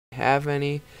have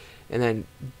any. And then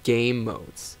game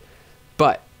modes.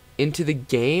 But into the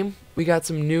game, we got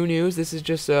some new news. This is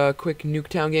just a quick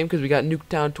Nuketown game because we got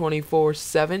Nuketown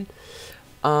 24/7.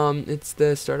 It's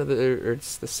the start of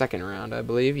it's the second round, I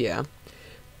believe, yeah.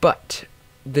 But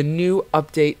the new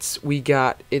updates we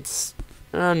got, it's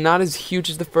not as huge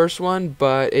as the first one,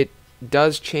 but it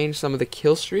does change some of the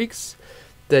kill streaks.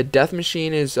 The death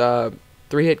machine is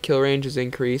 3-hit kill range is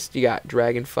increased. You got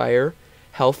Dragon Fire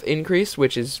health increase,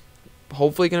 which is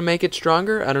hopefully going to make it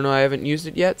stronger. I don't know, I haven't used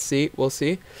it yet. We'll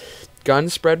see. Gun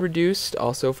spread reduced,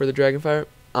 also for the Dragonfire.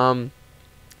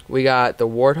 We got the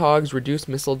Warthogs reduced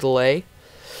missile delay.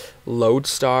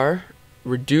 Loadstar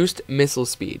reduced missile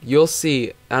speed. You'll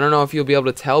see. I don't know if you'll be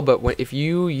able to tell, but if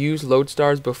you use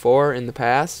Loadstars before in the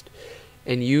past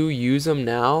and you use them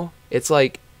now, it's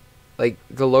like the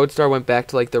Loadstar went back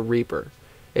to like the Reaper.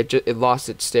 It lost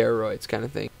its steroids kind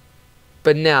of thing.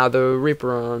 But now the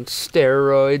Reaper on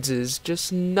steroids is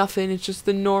just nothing. It's just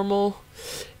the normal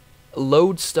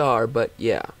Loadstar, but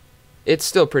yeah, it's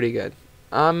still pretty good.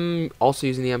 I'm also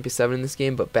using the MP7 in this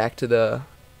game, but back to the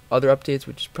other updates,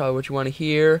 which is probably what you want to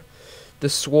hear. The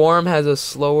Swarm has a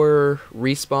slower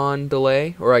respawn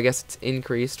delay, or I guess it's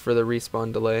increased for the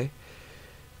respawn delay.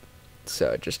 So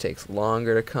it just takes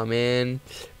longer to come in.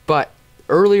 But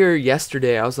earlier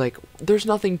yesterday, I was like, there's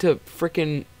nothing to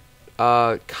frickin'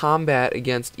 combat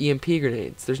against EMP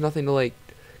grenades. There's nothing to like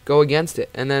go against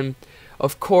it. And then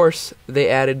of course they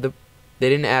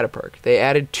didn't add a perk. They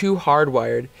added 2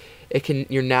 hardwired.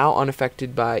 You're now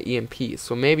unaffected by EMPs.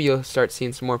 So maybe you'll start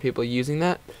seeing some more people using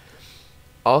that.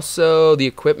 Also the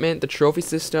equipment, the trophy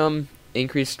system,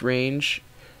 increased range.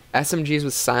 SMGs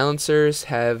with silencers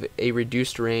have a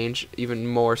reduced range, even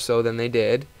more so than they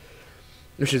did,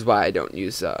 which is why I don't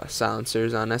use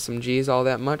silencers on SMGs all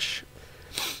that much.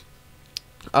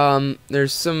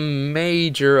 There's some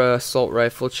major assault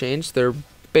rifle change. They're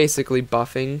basically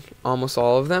buffing almost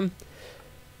all of them.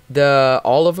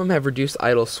 All of them have reduced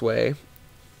idle sway.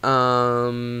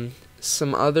 Some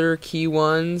other key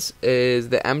ones is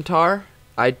the MTAR.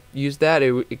 I used that.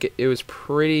 It was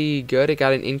pretty good. It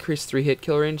got an increased 3-hit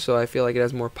kill range, so I feel like it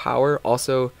has more power.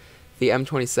 Also, the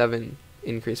M27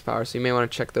 increased power, so you may want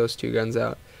to check those 2 guns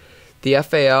out. The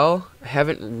FAL, I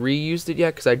haven't reused it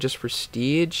yet because I just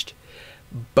prestiged,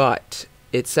 but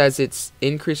it says it's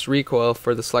increased recoil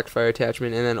for the select fire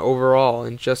attachment, and then overall,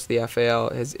 in just the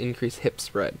FAL, has increased hip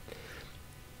spread.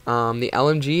 The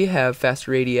LMG have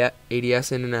faster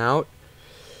ADS in and out,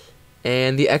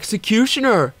 and the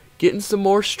Executioner getting some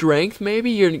more strength.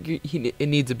 Maybe it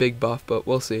needs a big buff, but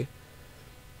we'll see.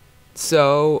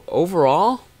 So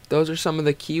overall, those are some of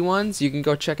the key ones. You can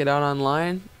go check it out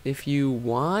online if you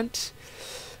want.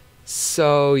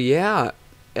 So yeah.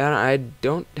 And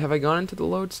have I gone into the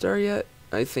Loadstar yet?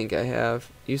 I think I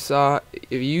have. If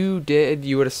you did,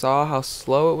 you would have saw how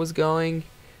slow it was going.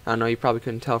 I don't know, you probably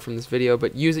couldn't tell from this video,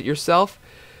 but use it yourself.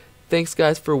 Thanks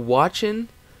guys for watching.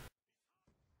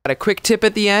 A quick tip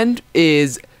at the end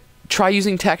is try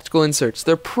using tactical inserts.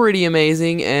 They're pretty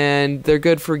amazing and they're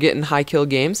good for getting high kill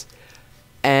games.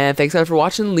 And thanks guys for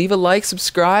watching. Leave a like,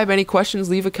 subscribe. Any questions,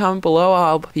 leave a comment below.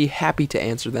 I'll be happy to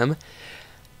answer them.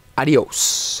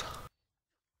 Adios.